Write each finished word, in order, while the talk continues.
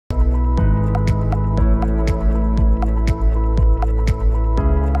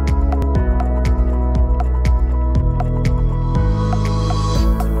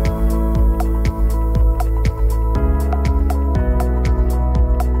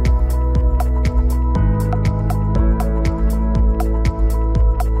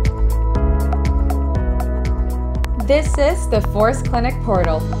This is the ForceClinic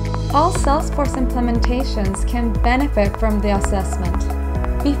portal. All Salesforce implementations can benefit from the assessment.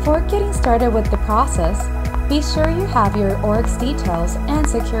 Before getting started with the process, be sure you have your org's details and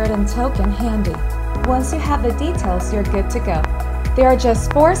secured and token handy. Once you have the details, you're good to go. There are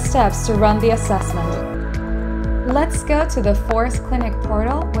just 4 steps to run the assessment. Let's go to the ForceClinic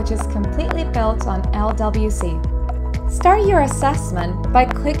portal, which is completely built on LWC. Start your assessment by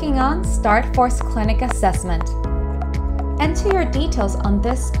clicking on Start ForceClinic Assessment. Enter your details on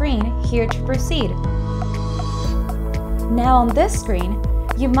this screen here to proceed. Now on this screen,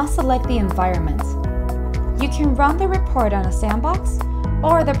 you must select the environment. You can run the report on a sandbox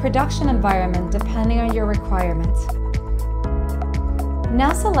or the production environment depending on your requirements.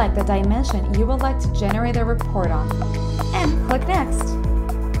 Now select the dimension you would like to generate a report on and click Next.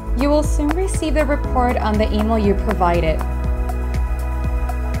 You will soon receive the report on the email you provided.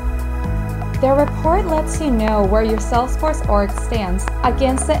 The report lets you know where your Salesforce org stands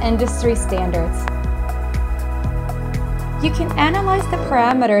against the industry standards. You can analyze the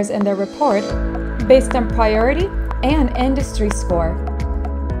parameters in the report based on priority and industry score.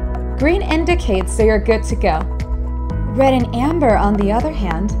 Green indicates that you're good to go. Red and amber, on the other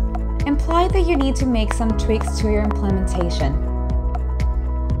hand, imply that you need to make some tweaks to your implementation.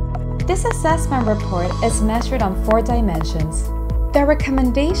 This assessment report is measured on 4 dimensions. The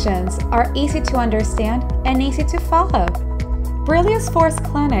recommendations are easy to understand and easy to follow. Brillio's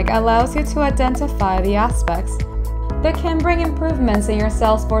ForceClinic allows you to identify the aspects that can bring improvements in your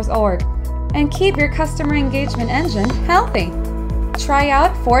Salesforce org and keep your customer engagement engine healthy. Try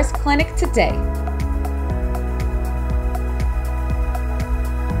out ForceClinic today.